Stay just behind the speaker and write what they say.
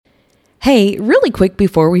Hey, really quick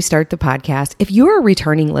before we start the podcast, if you're a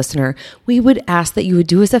returning listener, we would ask that you would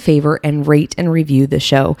do us a favor and rate and review the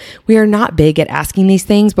show. We are not big at asking these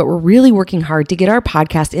things, but we're really working hard to get our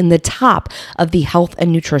podcast in the top of the health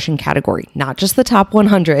and nutrition category, not just the top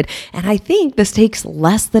 100. And I think this takes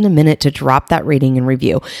less than a minute to drop that rating and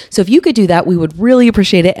review. So if you could do that, we would really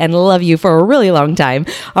appreciate it and love you for a really long time.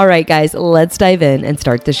 All right, guys, let's dive in and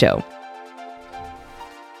start the show.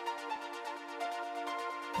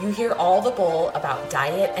 You hear all the bull about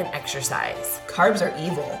diet and exercise. Carbs are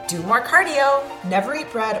evil. Do more cardio. Never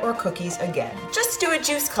eat bread or cookies again. Just do a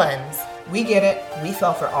juice cleanse. We get it. We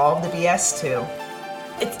fell for all of the BS too.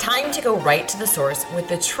 It's time to go right to the source with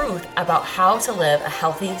the truth about how to live a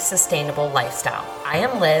healthy, sustainable lifestyle. I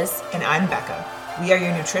am Liz. And I'm Becca. We are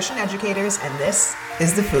your nutrition educators, and this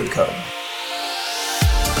is The Food Code.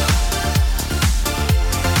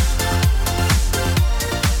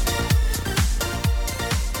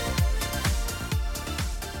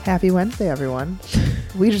 Happy Wednesday, everyone.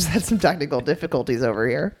 We just had some technical difficulties over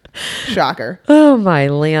here. Shocker. Oh my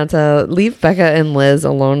Lanta. Leave Becca and Liz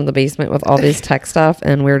alone in the basement with all this tech stuff,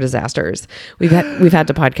 and we're disasters. We've had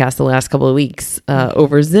to podcast the last couple of weeks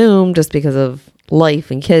over Zoom just because of life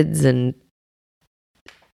and kids. And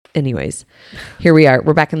anyways, here we are.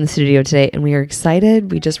 We're back in the studio today, and we are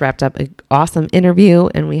excited. We just wrapped up an awesome interview,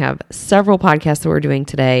 and we have several podcasts that we're doing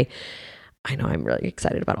today. I know I'm really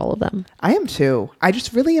excited about all of them. I am too. I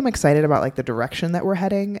just really am excited about like the direction that we're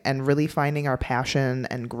heading and really finding our passion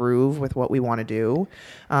and groove with what we want to do.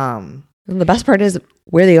 And the best part is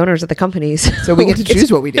we're the owners of the companies. So we get to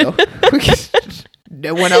choose what we do.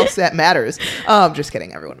 No one else that matters. Just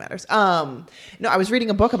kidding. Everyone matters. No, I was reading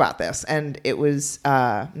a book about this, and it was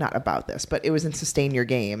not about this, but it was in Sustain Your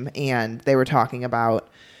Game. And they were talking about,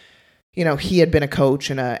 you know, he had been a coach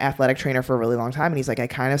and an athletic trainer for a really long time. And he's like, I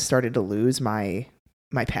kind of started to lose my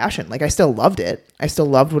passion. Like, I still loved it. I still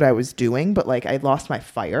loved what I was doing, but like I lost my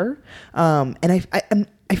fire. And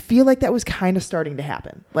I feel like that was kind of starting to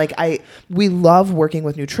happen. Like we love working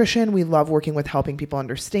with nutrition. We love working with helping people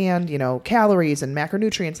understand, you know, calories and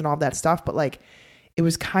macronutrients and all that stuff. But like, it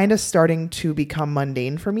was kind of starting to become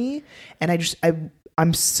mundane for me. And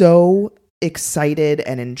I'm so excited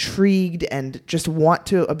and intrigued and just want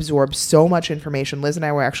to absorb so much information. Liz and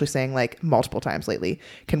I were actually saying like multiple times lately,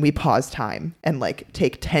 can we pause time and like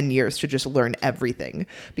take 10 years to just learn everything?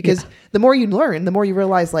 Because the more you learn, the more you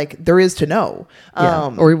realize like there is to know.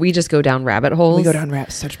 Or we just go down rabbit holes. We go down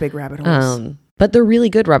such big rabbit holes. But they're really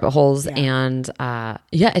good rabbit holes. Yeah. And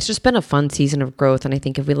it's just been a fun season of growth. And I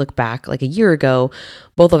think if we look back like a year ago,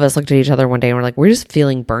 both of us looked at each other one day and we're like, we're just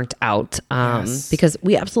feeling burnt out because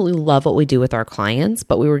we absolutely love what we do with our clients.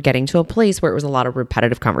 But we were getting to a place where it was a lot of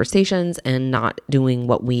repetitive conversations and not doing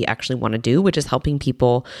what we actually want to do, which is helping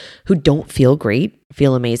people who don't feel great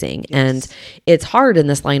feel amazing. Yes. And it's hard in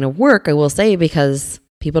this line of work, I will say, because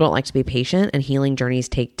people don't like to be patient, and healing journeys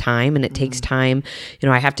take time, and it takes time. You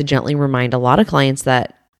know, I have to gently remind a lot of clients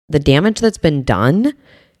that the damage that's been done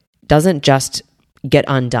doesn't just get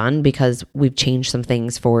undone because we've changed some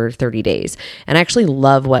things for 30 days. And I actually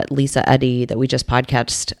love what Lisa Eddy that we just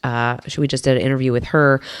podcast, we just did an interview with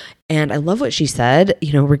her. And I love what she said,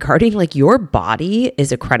 you know, regarding like your body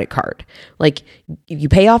is a credit card. Like you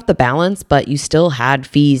pay off the balance, but you still had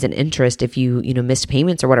fees and interest if you missed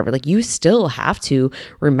payments or whatever. Like you still have to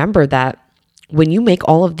remember that when you make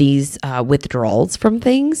all of these withdrawals from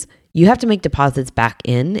things, you have to make deposits back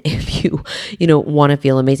in if you want to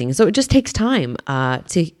feel amazing. So it just takes time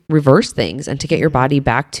to reverse things and to get your body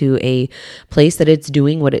back to a place that it's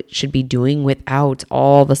doing what it should be doing without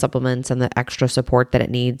all the supplements and the extra support that it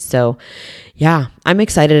needs. So yeah, I'm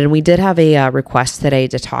excited. And we did have a request today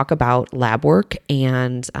to talk about lab work.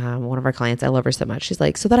 And one of our clients, I love her so much. She's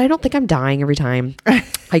like, so that I don't think I'm dying every time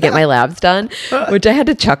I get my labs done, which I had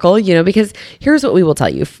to chuckle, because here's what we will tell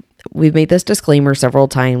you. We've made this disclaimer several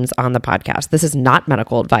times on the podcast. This is not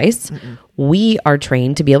medical advice. Mm-mm. We are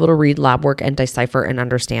trained to be able to read lab work and decipher and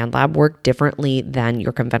understand lab work differently than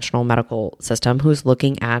your conventional medical system who's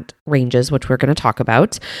looking at ranges, which we're going to talk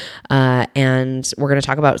about. And we're going to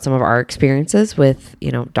talk about some of our experiences with,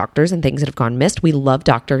 doctors and things that have gone missed. We love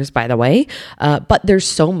doctors, by the way, but there's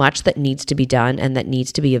so much that needs to be done and that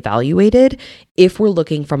needs to be evaluated if we're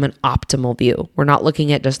looking from an optimal view. We're not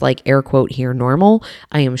looking at just like air quote here normal.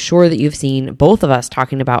 I am sure that you've seen both of us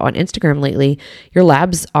talking about on Instagram lately, your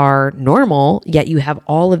labs are normal, yet you have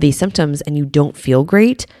all of these symptoms and you don't feel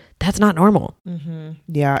great. That's not normal. Mm-hmm.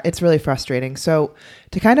 Yeah, it's really frustrating. So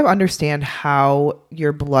to kind of understand how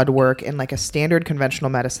your blood work in like a standard conventional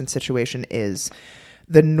medicine situation is,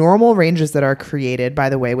 the normal ranges that are created, by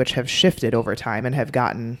the way, which have shifted over time and have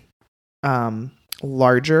gotten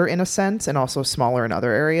larger in a sense and also smaller in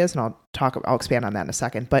other areas. And I'll expand on that in a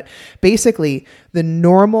second. But basically, the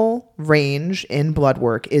normal range in blood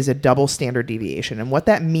work is a double standard deviation. And what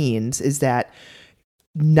that means is that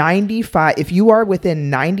if you are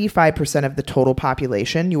within 95% of the total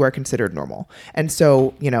population, you are considered normal. And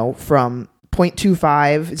so, from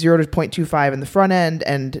 0.25, 0 to 0.25 in the front end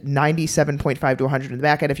and 97.5 to 100 in the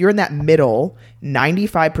back end, if you're in that middle,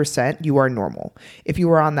 95%, you are normal. If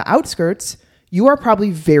you are on the outskirts, you are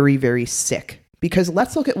probably very, very sick, because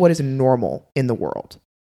let's look at what is normal in the world.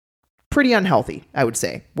 Pretty unhealthy, I would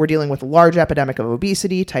say. We're dealing with a large epidemic of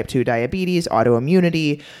obesity, type 2 diabetes,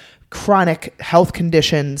 autoimmunity, chronic health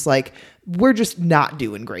conditions. Like, we're just not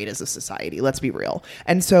doing great as a society. Let's be real.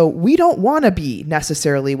 And so we don't want to be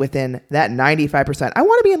necessarily within that 95%. I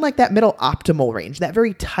want to be in like that middle optimal range, that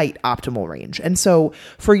very tight optimal range. And so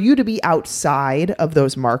for you to be outside of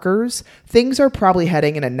those markers, things are probably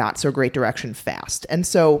heading in a not so great direction fast. And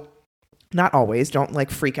so not always. Don't like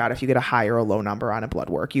freak out if you get a high or a low number on a blood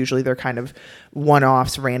work. Usually they're kind of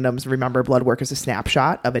one-offs, randoms. Remember, blood work is a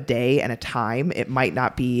snapshot of a day and a time. It might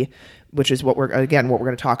not be, which is what we're going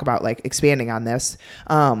to talk about, like expanding on this.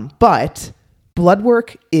 But blood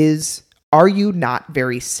work is, are you not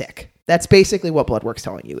very sick? That's basically what blood work's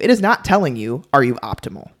telling you. It is not telling you, are you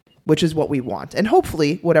optimal, which is what we want. And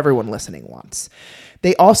hopefully what everyone listening wants.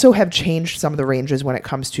 They also have changed some of the ranges when it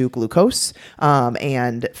comes to glucose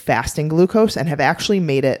and fasting glucose, and have actually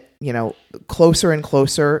made it, closer and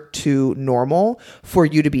closer to normal for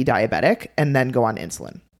you to be diabetic and then go on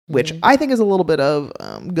insulin, which I think is a little bit of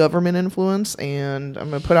government influence. And I'm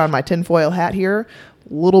going to put on my tinfoil hat here.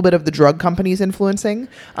 A little bit of the drug companies influencing.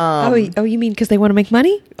 You mean because they want to make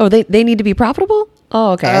money? Oh, they need to be profitable?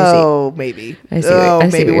 Oh, okay. I see. Oh, maybe. I see.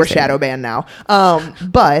 Maybe we're shadow banned now.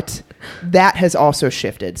 But that has also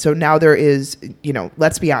shifted. So now there is,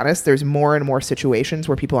 let's be honest, there's more and more situations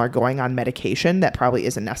where people are going on medication that probably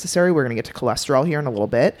isn't necessary. We're going to get to cholesterol here in a little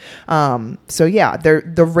bit. So yeah,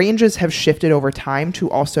 the ranges have shifted over time to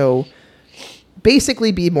also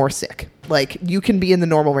basically be more sick. Like, you can be in the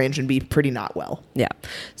normal range and be pretty not well. Yeah.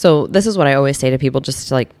 So this is what I always say to people, just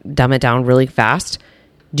to like dumb it down really fast.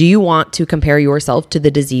 Do you want to compare yourself to the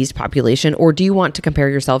diseased population, or do you want to compare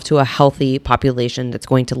yourself to a healthy population that's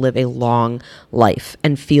going to live a long life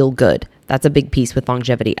and feel good? That's a big piece with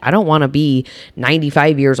longevity. I don't want to be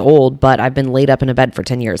 95 years old, but I've been laid up in a bed for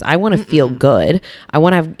 10 years. I want to feel good. I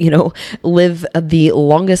want to live the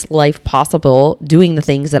longest life possible doing the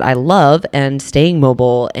things that I love and staying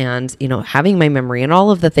mobile and, having my memory and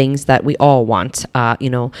all of the things that we all want,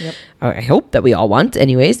 Yep. I hope that we all want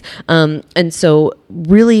anyways. And so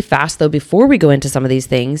really fast though, before we go into some of these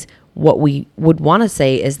things, what we would want to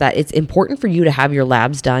say is that it's important for you to have your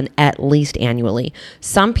labs done at least annually.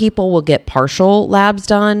 Some people will get partial labs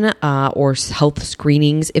done or health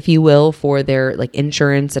screenings, if you will, for their like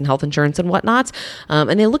insurance and health insurance and whatnot.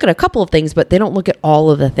 And they look at a couple of things, but they don't look at all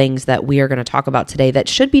of the things that we are going to talk about today that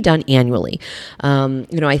should be done annually.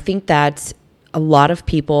 I think that a lot of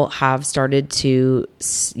people have started to,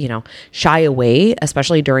 shy away,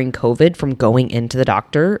 especially during COVID, from going into the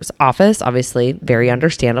doctor's office. Obviously, very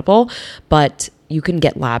understandable, but you can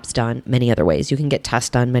get labs done many other ways. You can get tests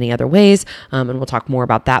done many other ways, and we'll talk more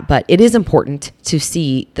about that. But it is important to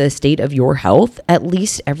see the state of your health at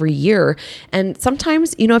least every year. And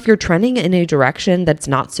sometimes, if you're trending in a direction that's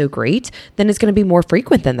not so great, then it's going to be more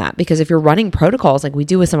frequent than that. Because if you're running protocols like we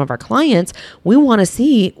do with some of our clients, we want to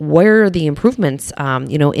see where are the improvements,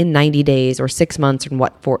 in 90 days or 6 months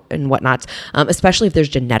and whatnot, especially if there's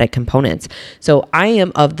genetic components. So I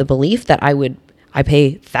am of the belief that I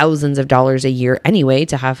pay thousands of dollars a year anyway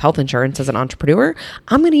to have health insurance as an entrepreneur.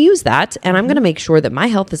 I'm going to use that, and I'm going to make sure that my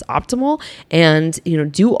health is optimal and,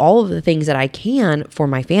 do all of the things that I can for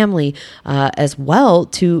my family as well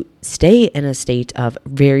to stay in a state of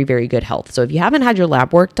very, very good health. So if you haven't had your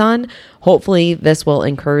lab work done, hopefully this will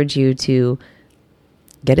encourage you to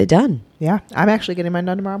get it done. Yeah, I'm actually getting mine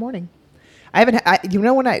done tomorrow morning.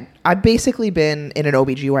 I've basically been in an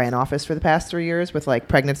OBGYN office for the past 3 years with like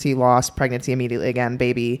pregnancy loss, pregnancy immediately again,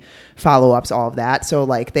 baby follow-ups, all of that. So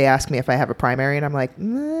like they ask me if I have a primary and I'm like,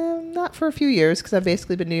 not for a few years, because I've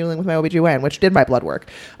basically been dealing with my OBGYN, which did my blood work.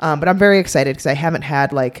 But I'm very excited because I haven't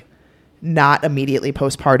had like not immediately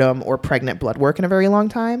postpartum or pregnant blood work in a very long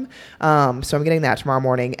time. So I'm getting that tomorrow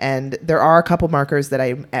morning. And there are a couple markers that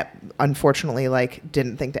I unfortunately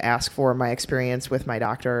didn't think to ask for. My experience with my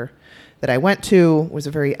doctor that I went to was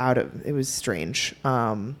it was strange.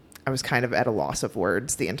 I was kind of at a loss of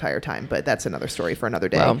words the entire time, but that's another story for another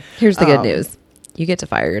day. Well, here's the good news. You get to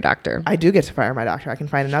fire your doctor. I do get to fire my doctor. I can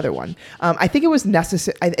find another one. I think it was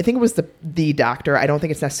necessary. I think it was the doctor. I don't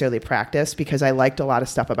think it's necessarily practice because I liked a lot of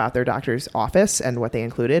stuff about their doctor's office and what they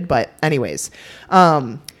included. But anyways,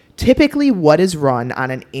 typically what is run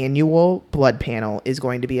on an annual blood panel is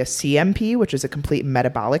going to be a CMP, which is a complete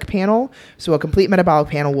metabolic panel. So a complete metabolic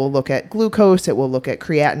panel will look at glucose. It will look at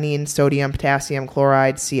creatinine, sodium, potassium,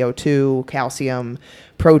 chloride, CO2, calcium,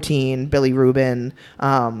 protein, bilirubin,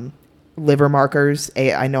 liver markers.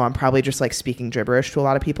 I know I'm probably just like speaking gibberish to a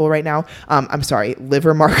lot of people right now. I'm sorry,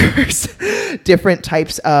 liver markers, different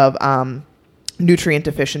types of nutrient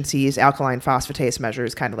deficiencies, alkaline phosphatase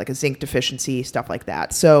measures, kind of like a zinc deficiency, stuff like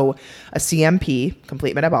that. So a CMP,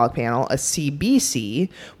 complete metabolic panel, a CBC,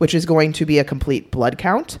 which is going to be a complete blood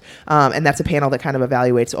count. And that's a panel that kind of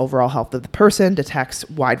evaluates overall health of the person, detects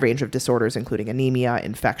wide range of disorders, including anemia,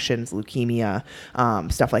 infections, leukemia,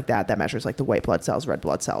 stuff like that. That measures like the white blood cells, red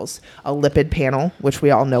blood cells. A lipid panel, which we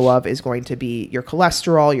all know of, is going to be your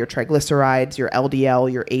cholesterol, your triglycerides, your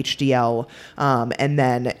LDL, your HDL. And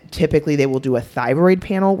then typically they will do a thyroid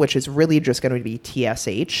panel, which is really just going to be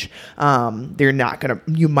TSH. They're not going to,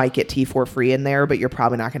 you might get T4 free in there, but you're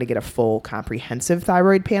probably not going to get a full comprehensive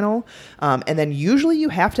thyroid panel. And then usually you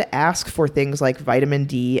have to ask for things like vitamin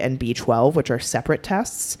D and B12, which are separate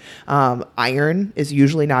tests. Iron is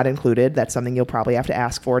usually not included. That's something you'll probably have to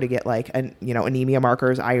ask for to get like, anemia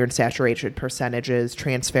markers, iron saturation percentages,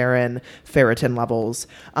 transferrin, ferritin levels.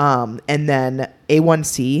 And then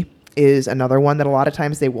A1C is another one that a lot of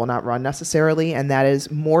times they will not run necessarily. And that is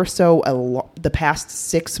more so the past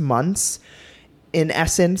 6 months, in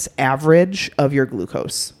essence, average of your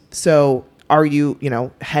glucose. So are you,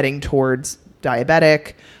 heading towards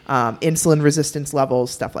diabetic, insulin resistance levels,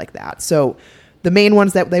 stuff like that. So the main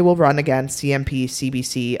ones that they will run, again, CMP,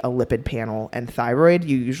 CBC, a lipid panel, and thyroid,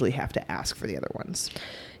 you usually have to ask for the other ones.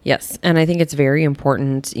 Yes. And I think it's very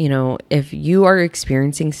important, if you are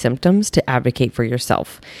experiencing symptoms, to advocate for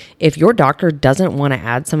yourself. If your doctor doesn't want to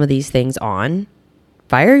add some of these things on,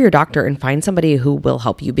 fire your doctor and find somebody who will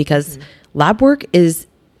help you, because lab work is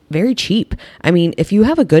very cheap. I mean, if you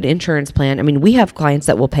have a good insurance plan, we have clients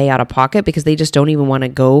that will pay out of pocket because they just don't even want to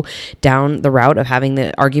go down the route of having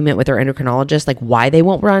the argument with their endocrinologist, like why they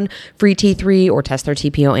won't run free T3 or test their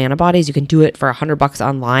TPO antibodies. You can do it for $100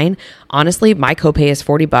 online. Honestly, my copay is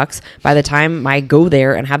 $40. By the time I go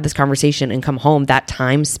there and have this conversation and come home, that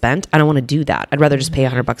time spent, I don't want to do that. I'd rather just pay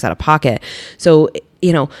 $100 out of pocket. So,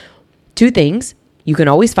 two things. You can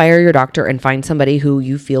always fire your doctor and find somebody who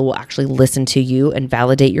you feel will actually listen to you and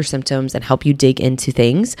validate your symptoms and help you dig into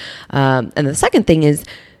things. And the second thing is,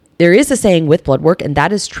 there is a saying with blood work, and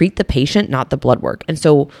that is treat the patient, not the blood work. And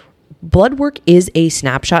so blood work is a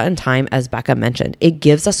snapshot in time, as Becca mentioned. It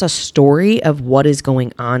gives us a story of what is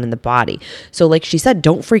going on in the body. So like she said,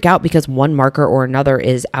 don't freak out because one marker or another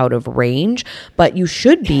is out of range, but you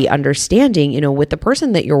should be understanding, with the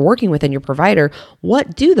person that you're working with and your provider,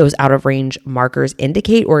 what do those out of range markers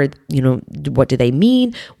indicate, or, what do they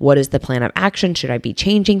mean? What is the plan of action? Should I be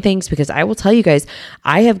changing things? Because I will tell you guys,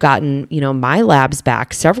 I have gotten, my labs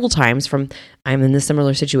back several times from, I'm in this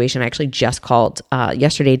similar situation. I actually just called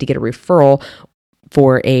yesterday to get a referral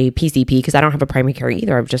for a PCP because I don't have a primary care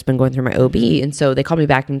either. I've just been going through my OB. And so they called me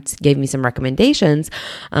back and gave me some recommendations.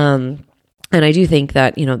 And I do think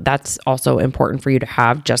that, that's also important for you to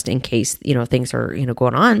have just in case, things are,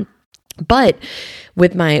 going on. But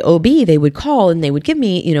with my OB, they would call and they would give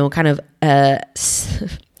me, kind of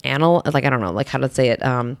I don't know, like how to say it,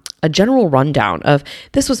 a general rundown of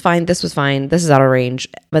this was fine, this is out of range.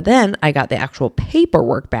 But then I got the actual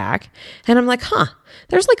paperwork back and I'm like,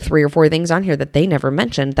 there's like 3 or 4 things on here that they never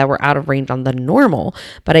mentioned that were out of range on the normal.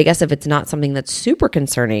 But I guess if it's not something that's super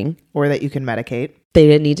concerning, or that you can medicate, they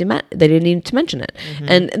didn't need to mention it. Mm-hmm.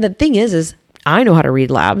 And the thing is I know how to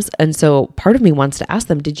read labs. And so part of me wants to ask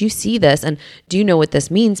them, did you see this? And do you know what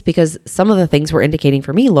this means? Because some of the things were indicating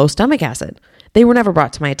for me low stomach acid. They were never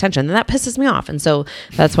brought to my attention, and that pisses me off. And so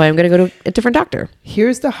that's why I'm going to go to a different doctor.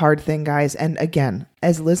 Here's the hard thing, guys. And again,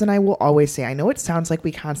 as Liz and I will always say, I know it sounds like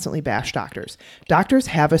we constantly bash doctors. Doctors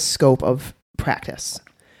have a scope of practice.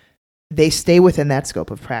 They stay within that scope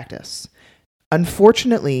of practice.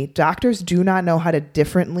 Unfortunately, doctors do not know how to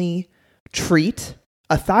differently treat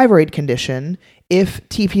a thyroid condition if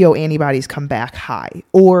TPO antibodies come back high,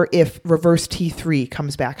 or if reverse T3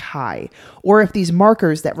 comes back high, or if these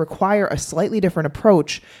markers that require a slightly different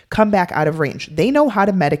approach come back out of range. They know how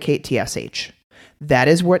to medicate TSH. That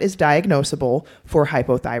is what is diagnosable for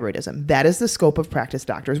hypothyroidism. That is the scope of practice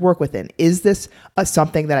doctors work within. Is this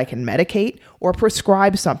something that I can medicate or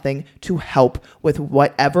prescribe something to help with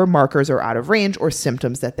whatever markers are out of range or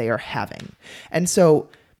symptoms that they are having? And so,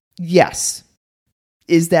 yes,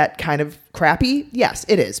 Is that kind of crappy? Yes,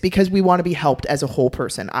 it is, because we want to be helped as a whole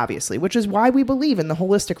person, obviously, which is why we believe in the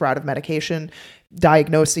holistic route of medication,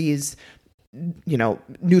 diagnoses,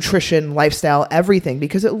 nutrition, lifestyle, everything,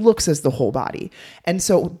 because it looks as the whole body. And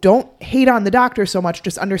so don't hate on the doctor so much.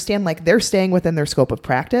 Just understand, like, they're staying within their scope of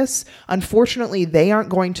practice. Unfortunately, they aren't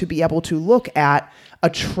going to be able to look at a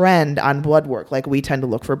trend on blood work like we tend to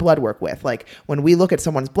look for blood work with. Like, when we look at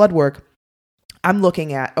someone's blood work, I'm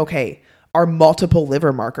looking at, okay, are multiple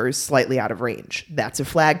liver markers slightly out of range? That's a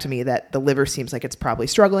flag to me that the liver seems like it's probably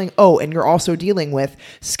struggling. Oh, and you're also dealing with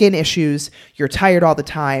skin issues. You're tired all the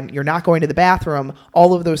time. You're not going to the bathroom.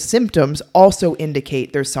 All of those symptoms also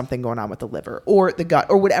indicate there's something going on with the liver or the gut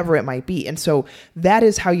or whatever it might be. And so that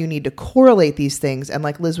is how you need to correlate these things. And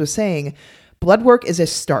like Liz was saying, blood work is a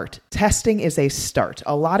start. Testing is a start.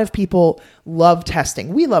 A lot of people love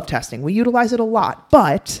testing. We love testing. We utilize it a lot,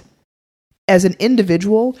 but as an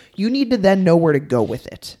individual, you need to then know where to go with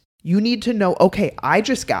it. You need to know, okay, I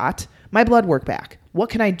just got my blood work back. What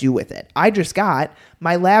can I do with it? I just got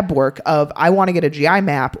my lab work of, I want to get a GI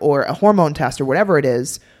map or a hormone test or whatever it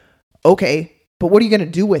is. Okay, but what are you going to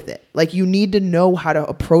do with it? Like, you need to know how to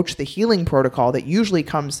approach the healing protocol that usually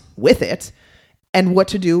comes with it, and what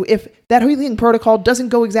to do if that healing protocol doesn't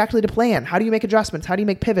go exactly to plan. How do you make adjustments? How do you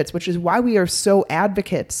make pivots? Which is why we are so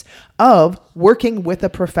advocates of working with a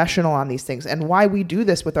professional on these things, and why we do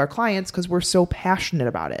this with our clients, because we're so passionate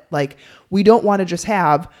about it. Like, we don't want to just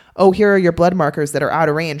have, oh, here are your blood markers that are out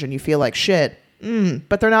of range and you feel like shit,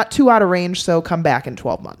 but they're not too out of range, so come back in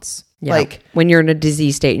 12 months. Yeah. Like, when you're in a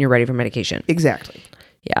disease state and you're ready for medication. Exactly.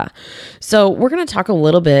 Yeah. So we're going to talk a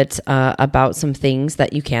little bit about some things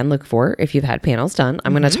that you can look for if you've had panels done.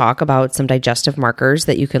 I'm going to talk about some digestive markers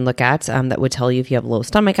that you can look at that would tell you if you have low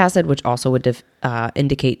stomach acid, which also would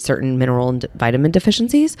indicate certain mineral and vitamin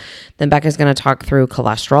deficiencies. Then Becca's going to talk through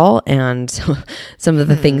cholesterol and some of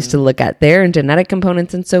the things to look at there, and genetic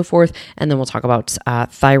components and so forth. And then we'll talk about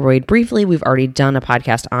thyroid briefly. We've already done a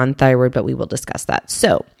podcast on thyroid, but we will discuss that.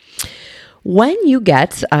 So when you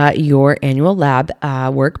get your annual lab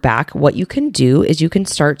work back, what you can do is you can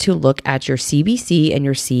start to look at your CBC and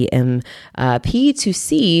your CMP to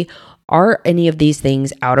see, are any of these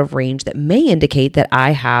things out of range that may indicate that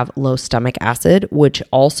I have low stomach acid, which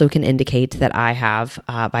also can indicate that I have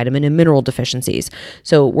vitamin and mineral deficiencies.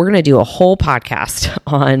 So we're going to do a whole podcast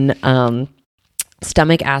on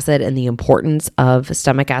stomach acid and the importance of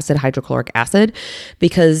stomach acid, hydrochloric acid,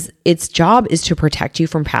 because its job is to protect you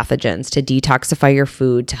from pathogens, to detoxify your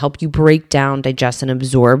food, to help you break down, digest, and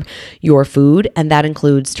absorb your food. And that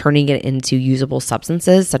includes turning it into usable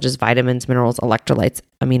substances such as vitamins, minerals, electrolytes,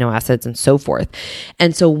 amino acids, and so forth.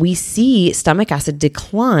 And so we see stomach acid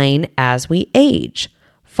decline as we age.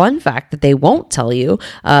 Fun fact that they won't tell you,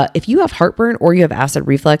 if you have heartburn or you have acid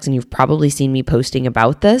reflux, and you've probably seen me posting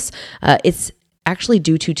about this, it's actually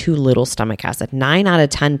due to too little stomach acid. 9 out of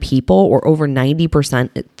 10 people, or over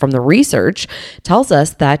 90% from the research, tells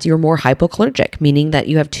us that you're more hypochlorgic, meaning that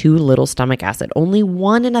you have too little stomach acid. Only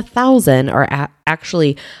 1 in 1,000 are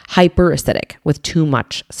actually hyperacidic with too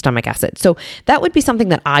much stomach acid. So that would be something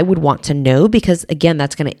that I would want to know, because again,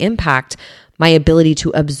 that's going to impact my ability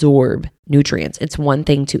to absorb nutrients. It's one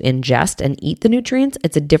thing to ingest and eat the nutrients.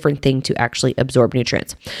 It's a different thing to actually absorb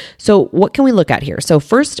nutrients. So what can we look at here? So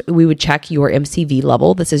first, we would check your MCV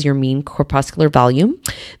level. This is your mean corpuscular volume.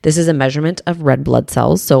 This is a measurement of red blood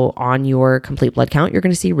cells. So on your complete blood count, you're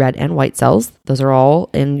going to see red and white cells. Those are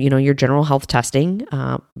all in, your general health testing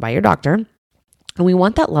by your doctor. And we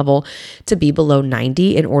want that level to be below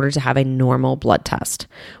 90 in order to have a normal blood test.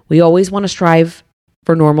 We always want to strive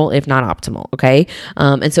for normal, if not optimal. Okay.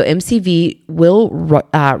 And so MCV will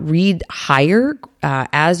read higher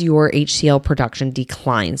as your HCl production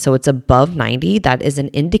declines. So it's above 90. That is an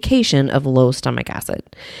indication of low stomach acid.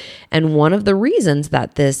 And one of the reasons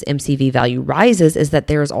that this MCV value rises is that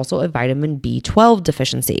there is also a vitamin B12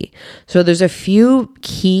 deficiency. So there's a few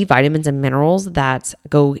key vitamins and minerals that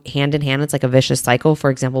go hand in hand. It's like a vicious cycle. For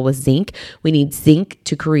example, with zinc, we need zinc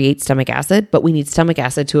to create stomach acid, but we need stomach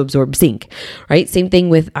acid to absorb zinc, right? Same thing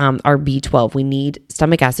with our B12. We need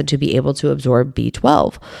stomach acid to be able to absorb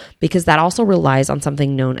B12, because that also relies on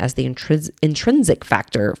something known as the intrinsic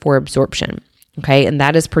factor for absorption. Okay. And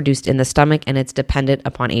that is produced in the stomach, and it's dependent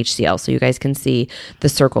upon HCl. So you guys can see the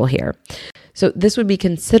circle here. So this would be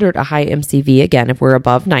considered a high MCV, again, if we're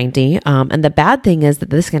above 90. And the bad thing is that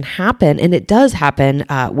this can happen, and it does happen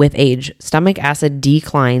with age. Stomach acid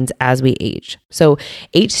declines as we age. So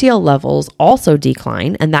HCl levels also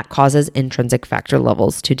decline, and that causes intrinsic factor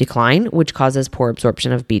levels to decline, which causes poor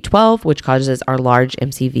absorption of B12, which causes our large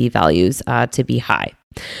MCV values to be high.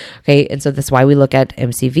 Okay. And so that's why we look at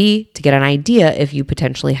MCV to get an idea if you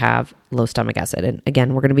potentially have low stomach acid. And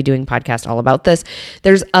again, we're going to be doing a podcast all about this.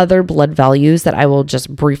 There's other blood values that I will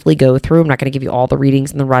just briefly go through. I'm not going to give you all the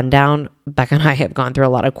readings and the rundown. Becca and I have gone through a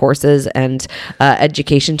lot of courses and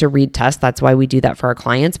education to read tests. That's why we do that for our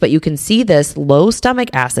clients. But you can see this low stomach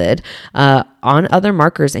acid on other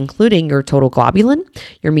markers, including your total globulin,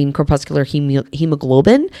 your mean corpuscular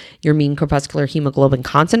hemoglobin, your mean corpuscular hemoglobin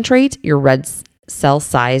concentrate, your red cell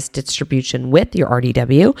size distribution width, your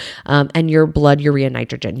RDW, and your blood urea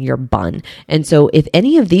nitrogen, your BUN. And so if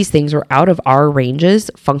any of these things are out of our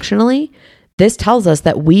ranges functionally, this tells us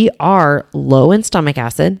that we are low in stomach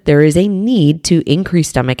acid. There is a need to increase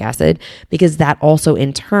stomach acid because that also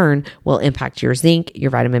in turn will impact your zinc,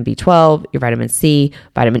 your vitamin B12, your vitamin C,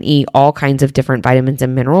 vitamin E, all kinds of different vitamins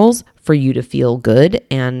and minerals for you to feel good.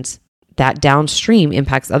 And that downstream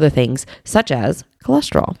impacts other things such as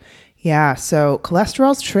cholesterol. Yeah, so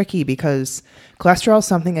cholesterol is tricky because cholesterol is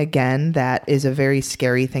something, again, that is a very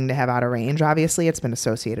scary thing to have out of range. Obviously, it's been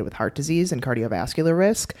associated with heart disease and cardiovascular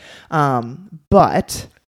risk. But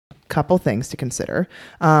couple things to consider.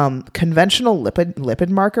 Conventional lipid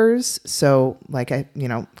markers, so like,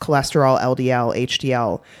 cholesterol, LDL,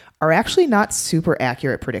 HDL, are actually not super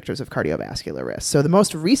accurate predictors of cardiovascular risk. So the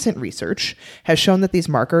most recent research has shown that these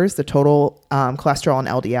markers, the total cholesterol and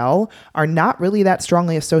LDL, are not really that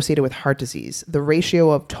strongly associated with heart disease. The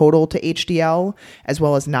ratio of total to HDL as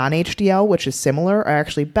well as non-HDL, which is similar, are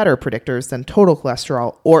actually better predictors than total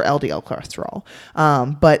cholesterol or LDL cholesterol.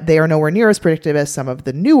 But they are nowhere near as predictive as some of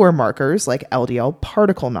the newer markers like LDL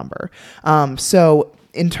particle number. So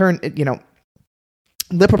in turn,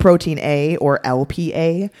 lipoprotein A or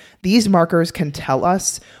LPA, these markers can tell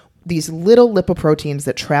us, these little lipoproteins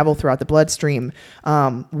that travel throughout the bloodstream,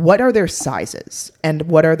 what are their sizes and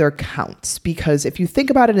what are their counts? Because if you think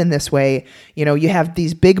about it in this way, you have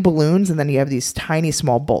these big balloons and then you have these tiny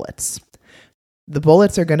small bullets. The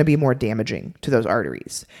bullets are going to be more damaging to those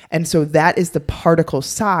arteries. And so that is the particle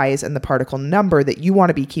size and the particle number that you want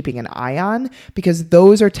to be keeping an eye on, because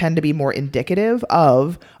those tend to be more indicative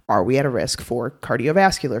of, are we at a risk for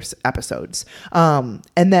cardiovascular episodes? And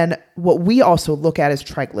then what we also look at is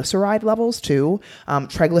triglyceride levels too.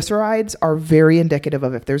 Triglycerides are very indicative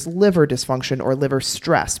of if there's liver dysfunction or liver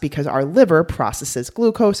stress, because our liver processes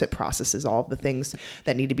glucose. It processes all of the things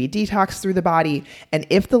that need to be detoxed through the body. And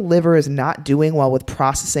if the liver is not doing well with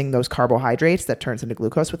processing those carbohydrates that turns into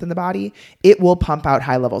glucose within the body, it will pump out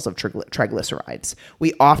high levels of triglycerides.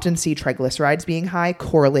 We often see triglycerides being high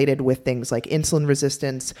correlated with things like insulin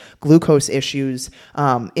resistance, glucose issues,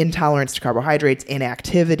 intolerance to carbohydrates,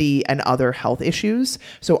 inactivity, and other health issues.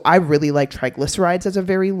 So I really like triglycerides as a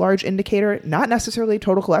very large indicator, not necessarily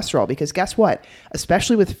total cholesterol, because guess what?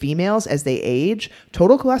 Especially with females as they age,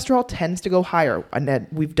 total cholesterol tends to go higher. And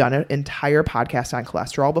we've done an entire podcast on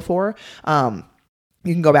cholesterol before.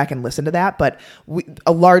 You can go back and listen to that, but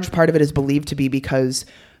a large part of it is believed to be because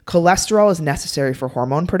cholesterol is necessary for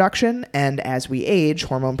hormone production, and as we age,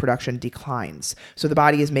 hormone production declines. So the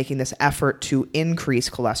body is making this effort to increase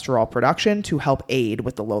cholesterol production to help aid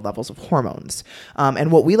with the low levels of hormones.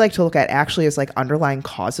 And what we like to look at actually is like underlying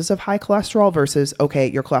causes of high cholesterol versus, okay,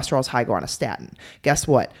 your cholesterol is high, go on a statin. Guess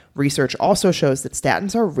what? Research also shows that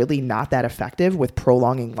statins are really not that effective with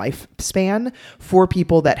prolonging lifespan for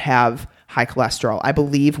people that have high cholesterol. I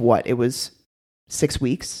believe it was 6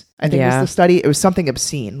 weeks. I think was the study. It was something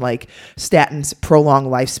obscene, like statins prolong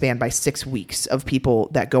lifespan by 6 weeks of people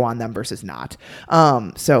that go on them versus not.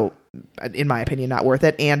 So in my opinion, not worth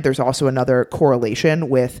it. And there's also another correlation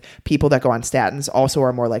with people that go on statins also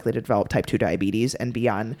are more likely to develop type 2 diabetes and be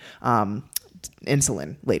on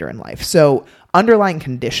insulin later in life. So underlying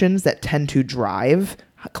conditions that tend to drive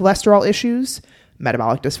cholesterol issues,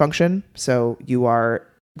 metabolic dysfunction. So you are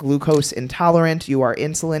glucose intolerant, you are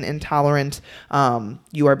insulin intolerant,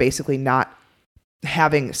 you are basically not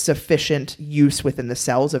having sufficient use within the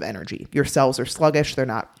cells of energy. Your cells are sluggish, they're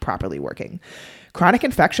not properly working. Chronic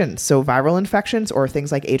infections, so viral infections or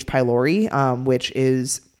things like H. pylori, which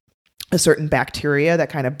is a certain bacteria that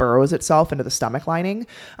kind of burrows itself into the stomach lining.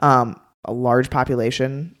 A large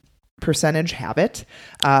population percentage have it.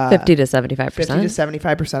 50 to 75%. 50 to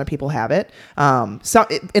 75% of people have it. So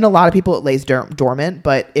in a lot of people, it lays dormant,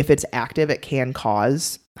 but if it's active, it can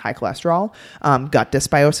cause high cholesterol. Gut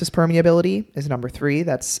dysbiosis permeability is number 3.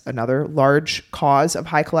 That's another large cause of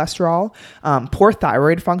high cholesterol. Poor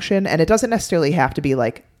thyroid function, and it doesn't necessarily have to be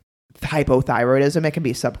like hypothyroidism. It can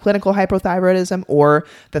be subclinical hypothyroidism, or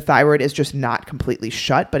the thyroid is just not completely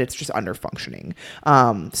shut, but it's just under functioning.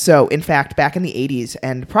 So in fact, back in the 80s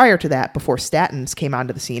and prior to that, before statins came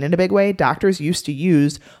onto the scene in a big way, doctors used to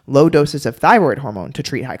use low doses of thyroid hormone to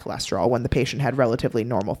treat high cholesterol when the patient had relatively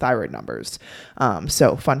normal thyroid numbers.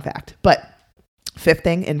 So fun fact. But fifth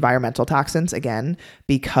thing, environmental toxins, again,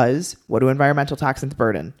 because what do environmental toxins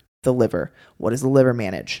burden? The liver. What does the liver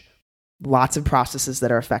manage? Lots of processes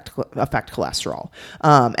that affect cholesterol.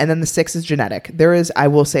 And then the sixth is genetic. There is, I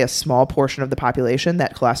will say, a small portion of the population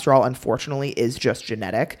that cholesterol, unfortunately, is just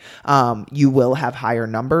genetic. You will have higher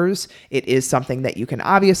numbers. It is something that you can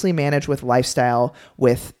obviously manage with lifestyle,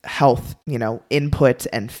 with health, input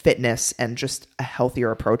and fitness, and just a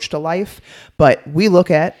healthier approach to life. But we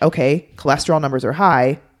look at, okay, cholesterol numbers are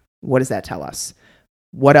high. What does that tell us?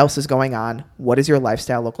 What else is going on? What does your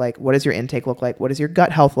lifestyle look like? What does your intake look like? What does your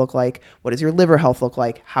gut health look like? What does your liver health look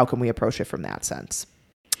like? How can we approach it from that sense?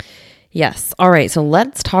 Yes. All right. So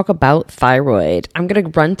let's talk about thyroid. I'm going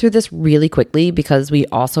to run through this really quickly because we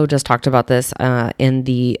also just talked about this in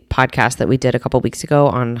the podcast that we did a couple weeks ago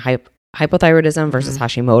on hypothyroidism versus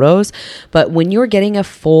Hashimoto's. But when you're getting a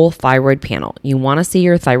full thyroid panel, you want to see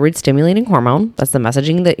your thyroid stimulating hormone. That's the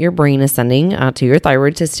messaging that your brain is sending to your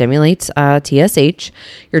thyroid to stimulate TSH,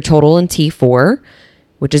 your total in T4,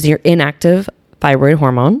 which is your inactive thyroid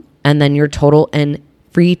hormone, and then your total in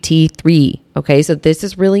free T3. Okay, so this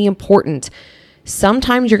is really important.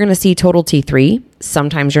 Sometimes you're going to see total T3,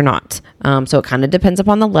 sometimes you're not. So it kind of depends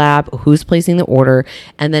upon the lab, who's placing the order.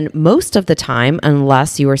 And then most of the time,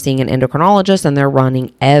 unless you are seeing an endocrinologist and they're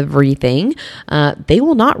running everything, they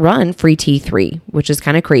will not run free T3, which is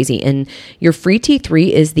kind of crazy. And your free T3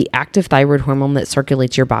 is the active thyroid hormone that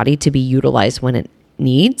circulates your body to be utilized when it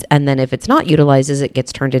needs. And then if it's not utilized, it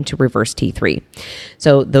gets turned into reverse T3.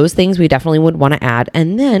 So those things we definitely would want to add.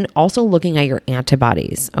 And then also looking at your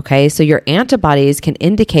antibodies. Okay. So your antibodies can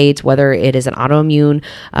indicate whether it is an autoimmune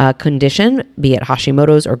condition, be it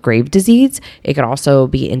Hashimoto's or Graves' disease. It could also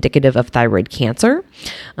be indicative of thyroid cancer.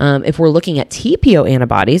 If we're looking at TPO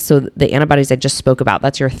antibodies, so the antibodies I just spoke about,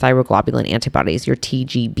 that's your thyroglobulin antibodies, your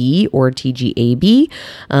TGB or TGAB.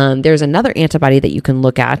 There's another antibody that you can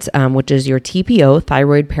look at, which is your TPO,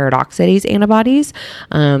 thyroid peroxidase antibodies.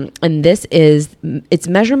 And this is its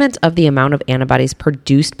measurement of the amount of antibodies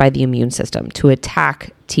produced by the immune system to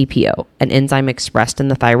attack TPO, an enzyme expressed in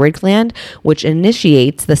the thyroid gland, which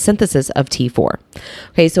initiates the synthesis of T4.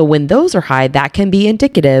 Okay, so when those are high, that can be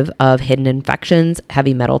indicative of hidden infections,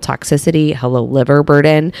 heavy metal toxicity, hello liver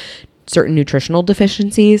burden, certain nutritional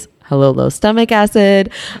deficiencies, hello low stomach acid,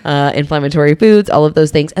 inflammatory foods, all of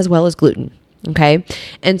those things, as well as gluten. Okay.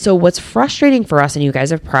 And so what's frustrating for us, and you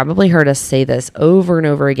guys have probably heard us say this over and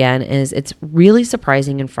over again, is it's really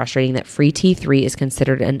surprising and frustrating that free T3 is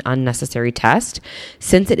considered an unnecessary test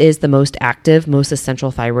since it is the most active, most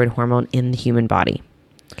essential thyroid hormone in the human body.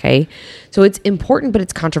 Okay. So it's important, but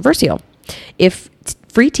it's controversial. If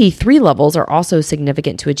free T3 levels are also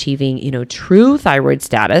significant to achieving, true thyroid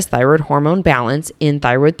status, thyroid hormone balance in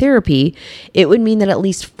thyroid therapy, it would mean that at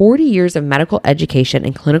least 40 years of medical education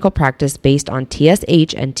and clinical practice based on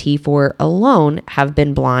TSH and T4 alone have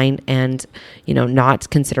been blind and, not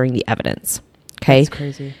considering the evidence. Okay. That's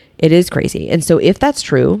crazy. It is crazy. And so if that's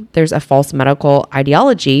true, there's a false medical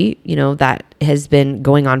ideology, that has been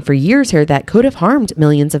going on for years here that could have harmed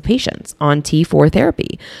millions of patients on T4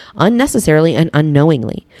 therapy unnecessarily and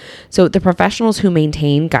unknowingly. So the professionals who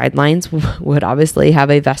maintain guidelines would obviously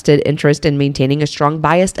have a vested interest in maintaining a strong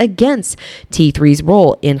bias against T3's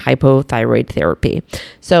role in hypothyroid therapy.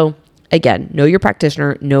 So again, know your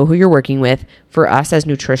practitioner, know who you're working with. For us as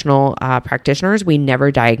nutritional practitioners, we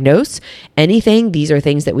never diagnose anything. These are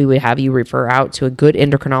things that we would have you refer out to a good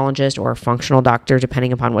endocrinologist or a functional doctor,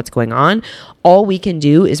 depending upon what's going on. All we can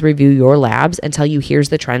do is review your labs and tell you, here's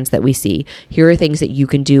the trends that we see. Here are things that you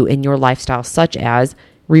can do in your lifestyle, such as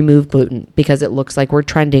remove gluten, because it looks like we're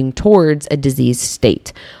trending towards a disease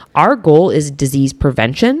state. Our goal is disease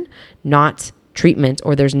prevention, not treatment,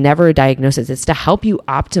 or there's never a diagnosis. It's to help you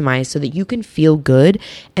optimize so that you can feel good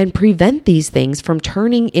and prevent these things from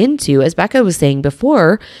turning into, as Becca was saying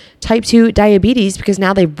before, type 2 diabetes, because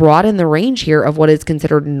now they've broadened the range here of what is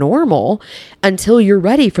considered normal until you're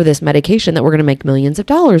ready for this medication that we're going to make millions of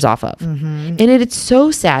dollars off of. Mm-hmm. And it's so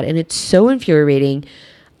sad and it's so infuriating.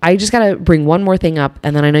 I just got to bring one more thing up,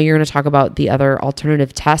 and then I know you're going to talk about the other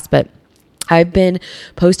alternative tests, but I've been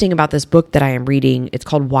posting about this book that I am reading. It's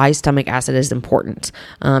called Why Stomach Acid is Important.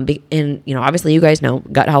 And, obviously you guys know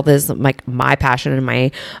gut health is like my passion and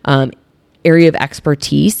my area of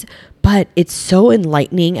expertise, but it's so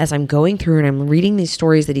enlightening as I'm going through and I'm reading these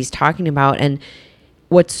stories that he's talking about. And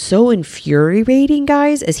what's so infuriating,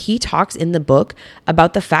 guys, is he talks in the book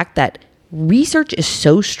about the fact that research is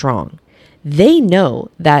so strong. They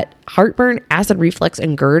know that heartburn, acid reflux,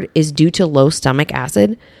 and GERD is due to low stomach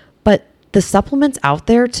acid, but the supplements out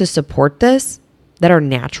there to support this that are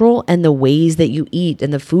natural, and the ways that you eat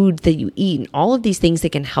and the foods that you eat and all of these things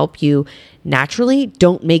that can help you naturally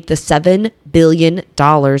don't make the $7 billion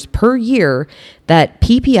per year that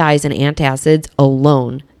PPIs and antacids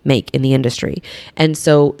alone make in the industry. And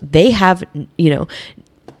so they have,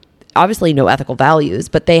 obviously no ethical values,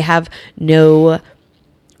 but they have no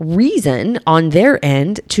reason on their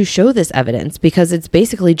end to show this evidence, because it's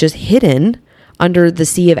basically just hidden under the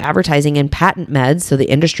sea of advertising and patent meds. So the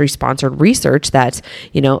industry sponsored research that,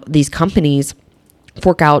 these companies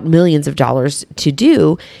fork out millions of dollars to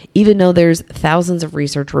do, even though there's thousands of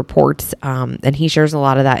research reports. And he shares a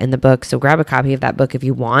lot of that in the book. So grab a copy of that book if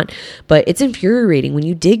you want. But it's infuriating when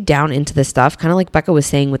you dig down into this stuff, kind of like Becca was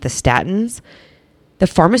saying with the statins. The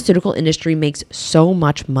pharmaceutical industry makes so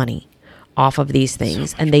much money off of these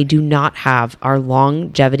things, and they do not have our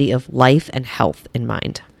longevity of life and health in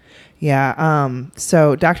mind. Yeah.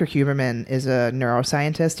 So Dr. Huberman is a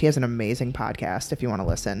neuroscientist. He has an amazing podcast if you want to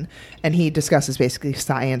listen. And he discusses basically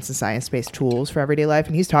science and science-based tools for everyday life.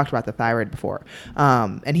 And he's talked about the thyroid before.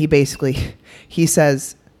 And he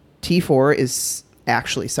says T4 is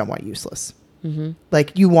actually somewhat useless. Mm-hmm.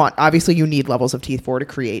 Like obviously you need levels of T4 to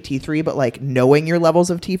create T3, but like knowing your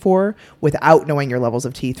levels of T4 without knowing your levels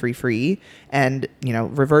of T3 free and,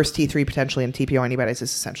 reverse T3 potentially in TPO antibodies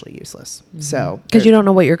is essentially useless. Mm-hmm. So, because you don't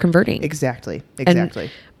know what you're converting. Exactly.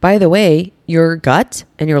 And by the way, your gut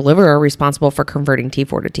and your liver are responsible for converting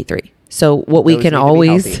T4 to T3. So what we can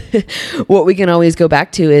always go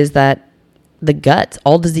back to is that the gut,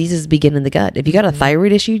 all diseases begin in the gut. If you got a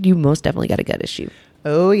thyroid issue, you most definitely got a gut issue.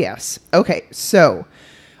 Oh, yes. Okay, so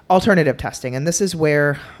alternative testing. And this is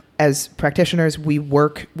where, as practitioners, we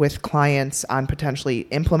work with clients on potentially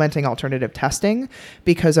implementing alternative testing,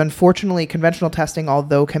 because unfortunately, conventional testing,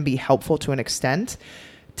 although can be helpful to an extent,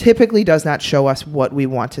 typically does not show us what we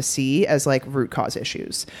want to see as like root cause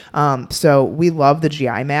issues. So we love the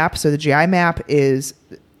GI map. So the GI map is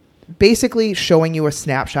basically showing you a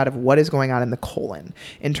snapshot of what is going on in the colon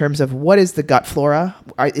in terms of what is the gut flora.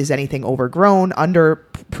 Is anything overgrown,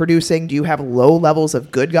 underproducing? Do you have low levels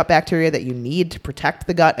of good gut bacteria that you need to protect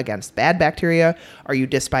the gut against bad bacteria? Are you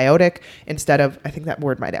dysbiotic instead of, I think that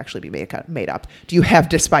word might actually be made up. Do you have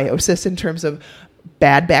dysbiosis in terms of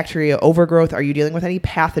bad bacteria overgrowth? Are you dealing with any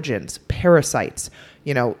pathogens, parasites,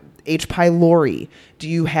 H. pylori? Do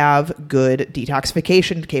you have good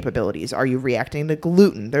detoxification capabilities? Are you reacting to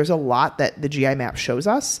gluten? There's a lot that the GI map shows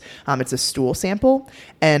us. It's a stool sample.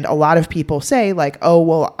 And a lot of people say like, oh,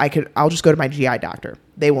 well, I'll just go to my GI doctor.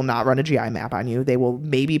 They will not run a GI map on you. They will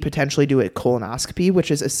maybe potentially do a colonoscopy,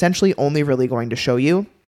 which is essentially only really going to show you,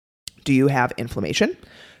 do you have inflammation?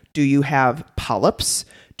 Do you have polyps?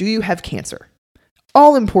 Do you have cancer?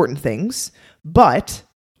 All important things, but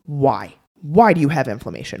why? Why do you have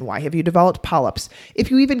inflammation? Why have you developed polyps? If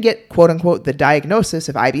you even get, quote unquote, the diagnosis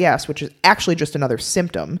of IBS, which is actually just another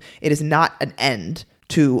symptom, it is not an end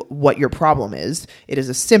to what your problem is. It is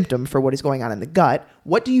a symptom for what is going on in the gut.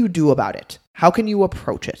 What do you do about it? How can you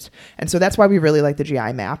approach it? And so that's why we really like the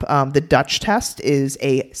GI map. The Dutch test is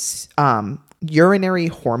a urinary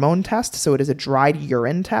hormone test. So it is a dried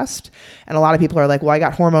urine test. And a lot of people are like, well, I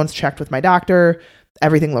got hormones checked with my doctor.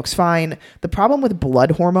 Everything looks fine. The problem with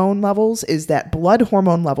blood hormone levels is that blood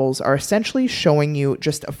hormone levels are essentially showing you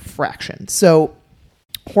just a fraction. So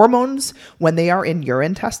hormones, when they are in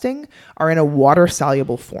urine testing, are in a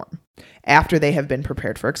water-soluble form after they have been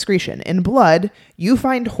prepared for excretion. In blood, you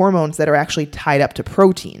find hormones that are actually tied up to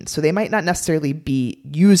proteins, so they might not necessarily be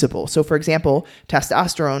usable. So for example,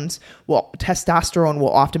 testosterone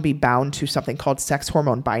will often be bound to something called sex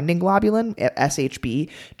hormone binding globulin,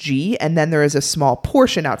 SHBG, and then there is a small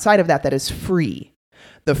portion outside of that is free.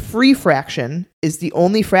 The free fraction is the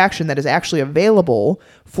only fraction that is actually available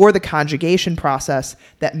for the conjugation process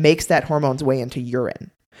that makes that hormone's way into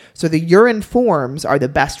urine. So the urine forms are the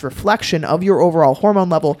best reflection of your overall hormone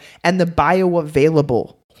level and the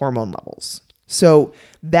bioavailable hormone levels. So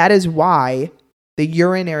that is why the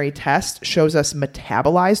urinary test shows us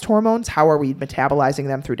metabolized hormones. How are we metabolizing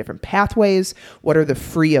them through different pathways? What are the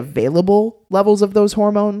free available levels of those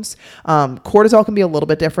hormones? Cortisol can be a little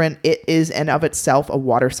bit different. It is in of itself a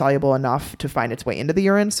water soluble enough to find its way into the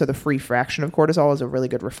urine. So the free fraction of cortisol is a really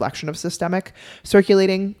good reflection of systemic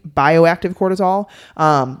circulating bioactive cortisol,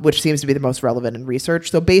 which seems to be the most relevant in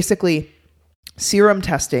research. So basically, serum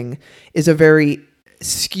testing is a very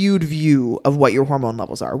skewed view of what your hormone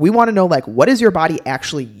levels are. We want to know, like, what is your body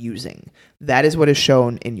actually using? That is what is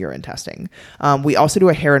shown in urine testing. We also do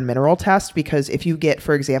a hair and mineral test, because if you get,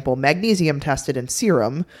 for example, magnesium tested in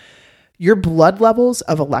serum, your blood levels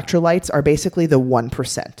of electrolytes are basically the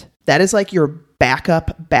 1%. That is like your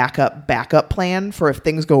backup plan for if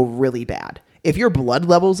things go really bad. If your blood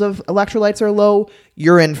levels of electrolytes are low,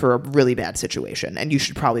 you're in for a really bad situation, and you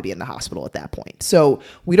should probably be in the hospital at that point. So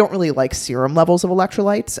we don't really like serum levels of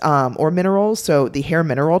electrolytes or minerals. So the hair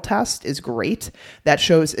mineral test is great. That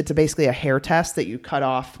shows, it's basically a hair test that you cut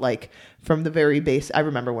off like from the very base. I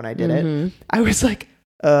remember when I did it, I was like,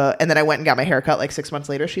 and then I went and got my hair cut like 6 months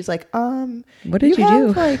later. She's like, what did you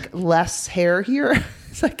do? Like less hair here.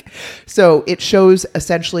 It's like, so it shows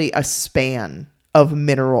essentially a span of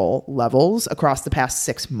mineral levels across the past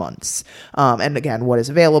 6 months. And again, what is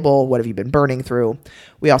available? What have you been burning through?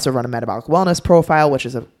 We also run a metabolic wellness profile, which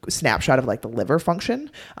is a snapshot of like the liver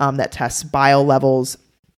function that tests bile levels,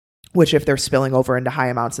 which if they're spilling over into high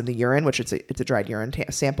amounts in the urine, which it's a dried urine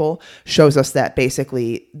sample, shows us that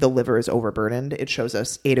basically the liver is overburdened. It shows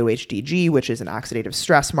us 8-OHDG, which is an oxidative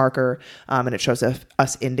stress marker, and it shows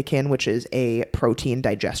us indican, which is a protein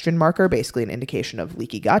digestion marker, basically an indication of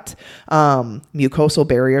leaky gut. Mucosal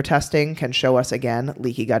barrier testing can show us, again,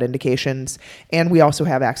 leaky gut indications. And we also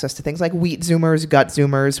have access to things like wheat zoomers, gut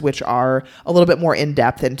zoomers, which are a little bit more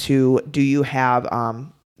in-depth into, do you have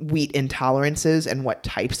wheat intolerances and what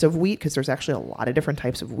types of wheat, because there's actually a lot of different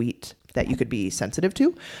types of wheat that you could be sensitive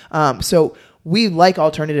to. So we like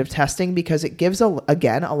alternative testing because it gives,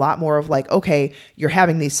 again, a lot more of like, okay, you're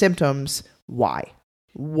having these symptoms. Why?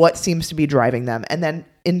 What seems to be driving them? And then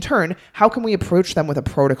in turn, how can we approach them with a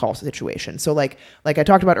protocol situation? So like I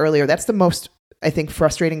talked about earlier, that's the most, I think,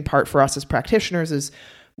 frustrating part for us as practitioners is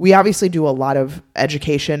we obviously do a lot of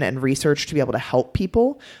education and research to be able to help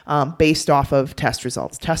people based off of test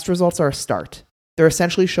results. Test results are a start. They're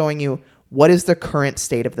essentially showing you what is the current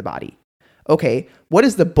state of the body. Okay, what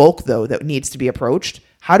is the bulk, though, that needs to be approached?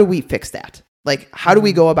 How do we fix that? Like, how do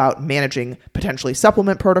we go about managing potentially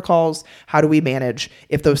supplement protocols? How do we manage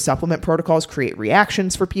if those supplement protocols create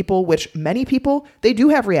reactions for people, which many people, they do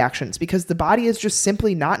have reactions because the body is just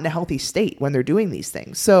simply not in a healthy state when they're doing these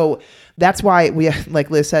things. So that's why we,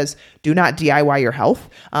 like Liz says, do not DIY your health.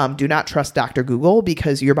 Do not trust Dr. Google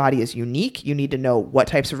because your body is unique. You need to know what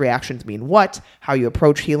types of reactions mean what, how you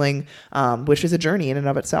approach healing, which is a journey in and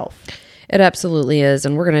of itself. It absolutely is.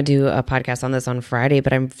 And we're going to do a podcast on this on Friday,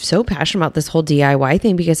 but I'm so passionate about this whole DIY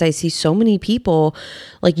thing because I see so many people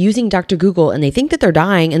like using Dr. Google and they think that they're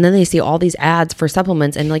dying. And then they see all these ads for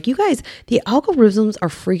supplements. And like, you guys, the algorithms are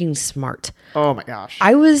freaking smart. Oh my gosh.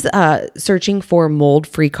 I was searching for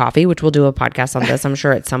mold-free coffee, which we'll do a podcast on this, I'm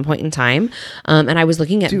sure, at some point in time. And I was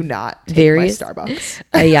looking at do not take various my Starbucks.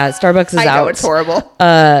 Yeah, Starbucks is out. I know it's horrible.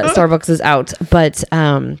 Starbucks is out. But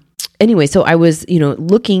anyway, so I was,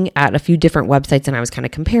 looking at a few different websites and I was kind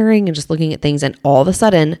of comparing and just looking at things. And all of a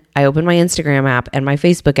sudden I opened my Instagram app and my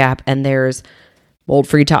Facebook app and there's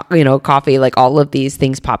mold-free, coffee, like all of these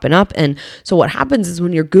things popping up. And so what happens is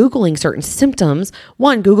when you're Googling certain symptoms,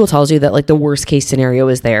 one, Google tells you that like the worst case scenario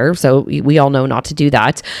is there. So we all know not to do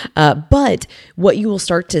that. But what you will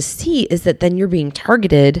start to see is that then you're being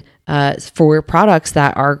targeted for products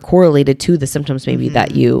that are correlated to the symptoms maybe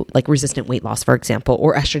that you, like resistant weight loss, for example,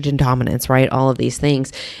 or estrogen dominance, right? All of these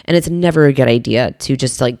things. And it's never a good idea to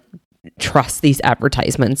just like trust these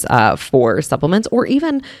advertisements for supplements or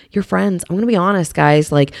even your friends. I'm going to be honest,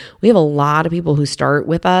 guys, like we have a lot of people who start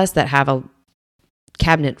with us that have a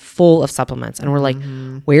cabinet full of supplements and we're like,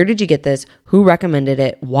 where did you get this? Who recommended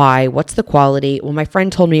it? Why? What's the quality? Well, my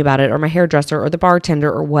friend told me about it, or my hairdresser or the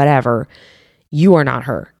bartender or whatever. You are not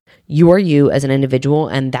her. You are you as an individual,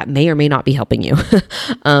 and that may or may not be helping you.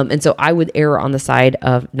 And so I would err on the side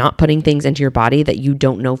of not putting things into your body that you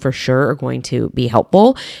don't know for sure are going to be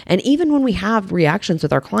helpful. And even when we have reactions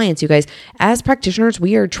with our clients, you guys, as practitioners,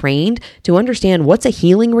 we are trained to understand what's a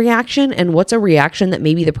healing reaction and what's a reaction that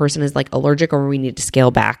maybe the person is like allergic or we need to scale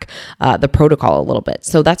back the protocol a little bit.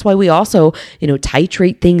 So that's why we also,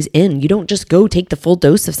 titrate things in. You don't just go take the full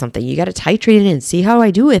dose of something. You got to titrate it in, see how I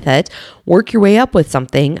do with it, work your way up with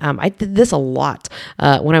something. I did this a lot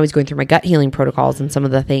when I was going through my gut healing protocols and some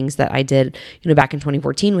of the things that I did, back in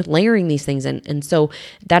 2014 with layering these things. And so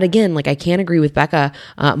that, again, like I can't agree with Becca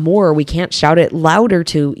more. We can't shout it louder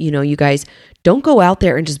to, you guys, don't go out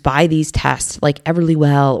there and just buy these tests like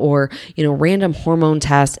Everlywell or, random hormone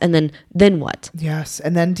tests. And then what? Yes.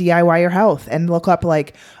 And then DIY your health and look up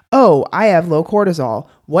like, oh, I have low cortisol.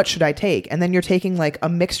 What should I take? And then you're taking like a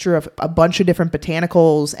mixture of a bunch of different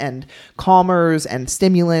botanicals and calmers and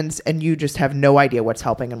stimulants, and you just have no idea what's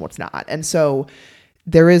helping and what's not. And so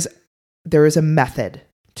there is a method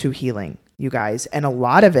to healing, you guys. And a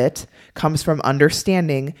lot of it comes from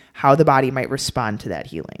understanding how the body might respond to that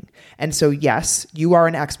healing. And so, yes, you are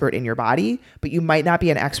an expert in your body, but you might not be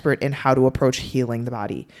an expert in how to approach healing the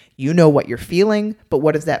body. You know what you're feeling, but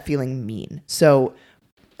what does that feeling mean? So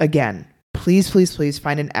again, please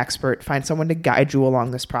find an expert, find someone to guide you along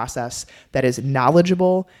this process that is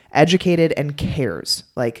knowledgeable, educated, and cares.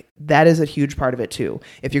 Like, that is a huge part of it too.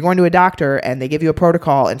 If you're going to a doctor and they give you a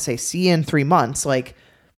protocol and say, see you in 3 months, like,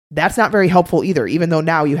 that's not very helpful either. Even though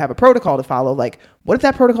now you have a protocol to follow, like, what if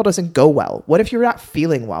that protocol doesn't go well? What if you're not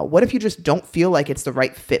feeling well? What if you just don't feel like it's the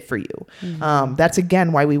right fit for you? Mm-hmm. That's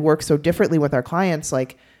again why we work so differently with our clients.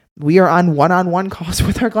 Like, we are on one-on-one calls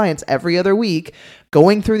with our clients every other week,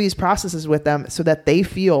 going through these processes with them so that they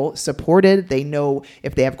feel supported. They know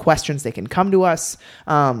if they have questions, they can come to us.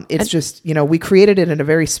 It's just, we created it in a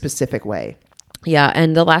very specific way. Yeah.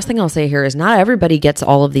 And the last thing I'll say here is not everybody gets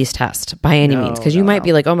all of these tests by any means, because you might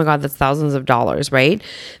be like, oh my God, that's thousands of dollars, right?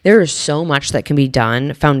 There is so much that can be done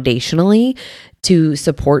foundationally to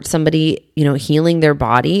support somebody, healing their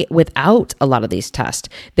body without a lot of these tests.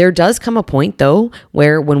 There does come a point though,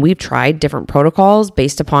 where when we've tried different protocols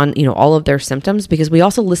based upon, all of their symptoms, because we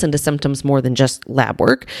also listen to symptoms more than just lab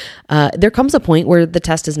work, there comes a point where the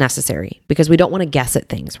test is necessary because we don't want to guess at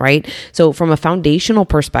things, right? So from a foundational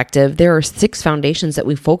perspective, there are 6 foundations that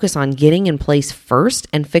we focus on getting in place first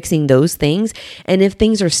and fixing those things. And if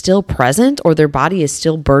things are still present or their body is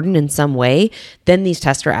still burdened in some way, then these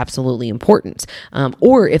tests are absolutely important.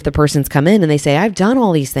 Or if the person's come in and they say, I've done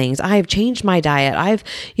all these things, I've changed my diet, I've,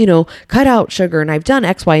 cut out sugar and I've done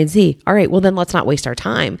X, Y, and Z. All right, well then let's not waste our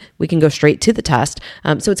time. We can go straight to the test.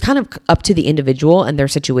 So it's kind of up to the individual and their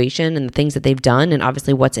situation and the things that they've done and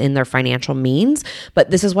obviously what's in their financial means.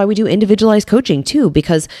 But this is why we do individualized coaching too,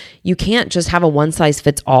 because you can't just have a one size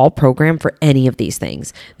fits all program for any of these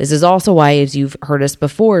things. This is also why, as you've heard us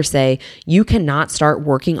before say, you cannot start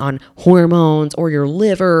working on hormones or your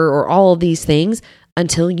liver or all of these things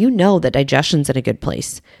until you know that digestion's in a good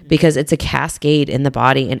place, because it's a cascade in the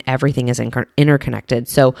body and everything is interconnected.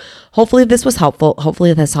 So hopefully this was helpful.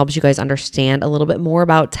 Hopefully this helps you guys understand a little bit more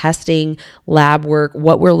about testing, lab work,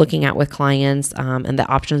 what we're looking at with clients, and the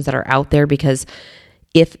options that are out there. Because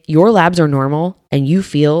if your labs are normal and you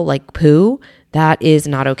feel like poo, that is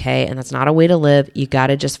not okay. And that's not a way to live. You got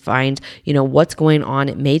to just find, what's going on.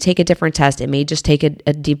 It may take a different test. It may just take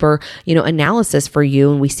a deeper, analysis for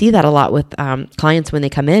you. And we see that a lot with clients when they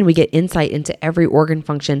come in. We get insight into every organ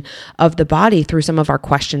function of the body through some of our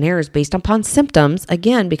questionnaires based upon symptoms,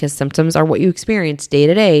 again, because symptoms are what you experience day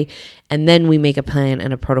to day. And then we make a plan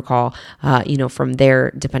and a protocol, from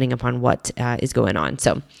there, depending upon what is going on.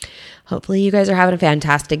 So hopefully you guys are having a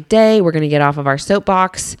fantastic day. We're going to get off of our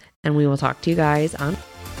soapbox, and we will talk to you guys on.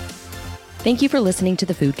 Thank you for listening to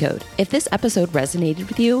The Food Code. If this episode resonated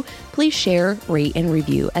with you, please share, rate, and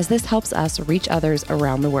review, as this helps us reach others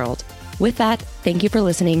around the world. With that, thank you for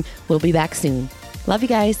listening. We'll be back soon. Love you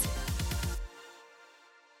guys.